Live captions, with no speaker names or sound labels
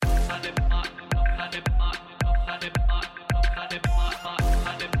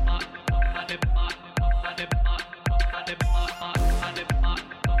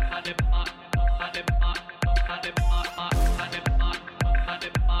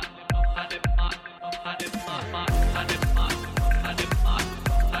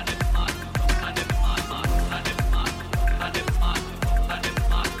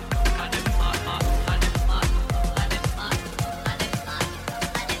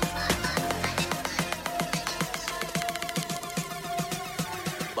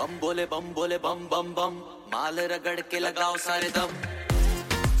बम बोले बम बम बम, माल रगड़ के लगाओ सारे दम।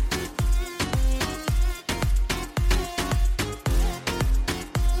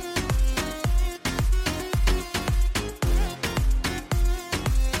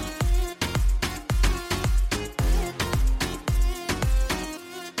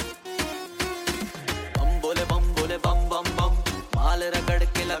 बम बम बम, माल रगड़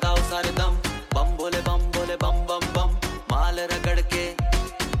के लगाओ सारे दम। बम बोले बम बम बम, माल रगड़ के।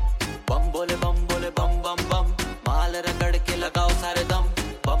 बम बोले बम बम बम, माल रगड़ के लगाओ सारे दम।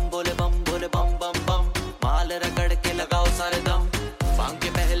 बम बोले बम बम बम, माल रगड़ के लगाओ सारे दम। भांग के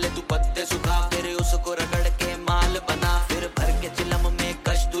पहले तू पत्ते सुखा, फिर उसको रगड़ के माल बना। फिर भर के चिलम में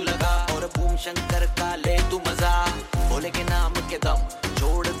कश तू लगा, और बूम शंकर का ले तू मजा। भोले के नाम के दम,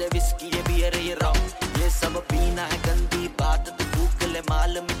 छोड़ दे विस्की ये बियर ये रम। ये सब पीना है गंदी बात, तू फूक ले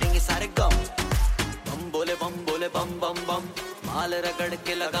माल मिटेंगे सारे गम। बम बोले बम बम, माल रगड़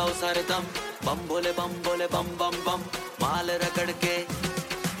के लगाओ सारे दम। बम बोले बम बम बम, माल रगड़ के।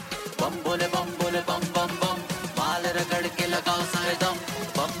 बम बोले बम बम बम, माल रगड़ के लगाओ सारे दम।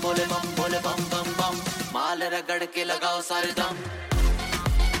 बम बोले बम बम बम, माल रगड़ के लगाओ सारे दम।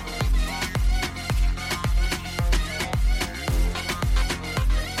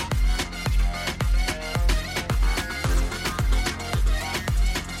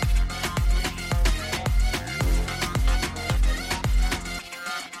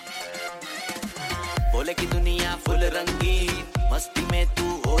 भोले की दुनिया फुल रंगी, मस्ती में तू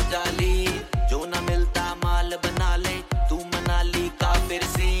हो जाली। जो ना मिलता माल बना ले, तू मना ली काफिर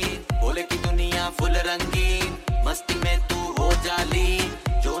सी। भोले की दुनिया फुल रंगी, मस्ती में तू हो जाली।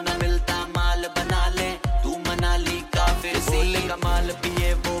 जो ना मिलता माल बना ले, तू मना ली काफिर सी। भोले का माल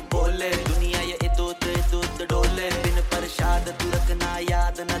पिए वो बोले, दुनिया ये इतोत डोले। बिन प्रसाद तू रखना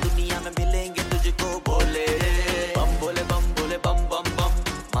याद, ना दुनिया में मिलेंगे तुझको भोले। बम बोले बम बम बम,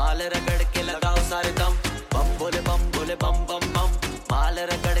 माल रगड़ के लगाओ सारे दम। बम बोले बम बम, माल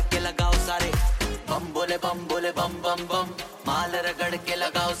रगड़ के लगाओ सारे। बम बोले बम बम बम, माल रगड़ के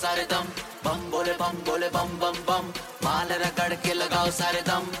लगाओ सारे दम। बम बोले बम बम बम, माल रगड़ के लगाओ सारे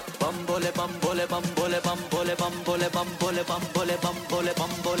दम। बम बोले बम बम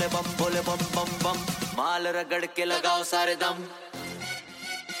बम, माल रगड़ के लगाओ सारे दम।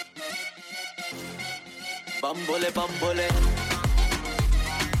 बम बोले बम बोले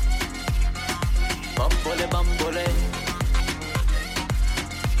बम बोले बम बोले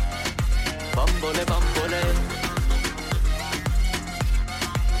बम बोले बम बोले।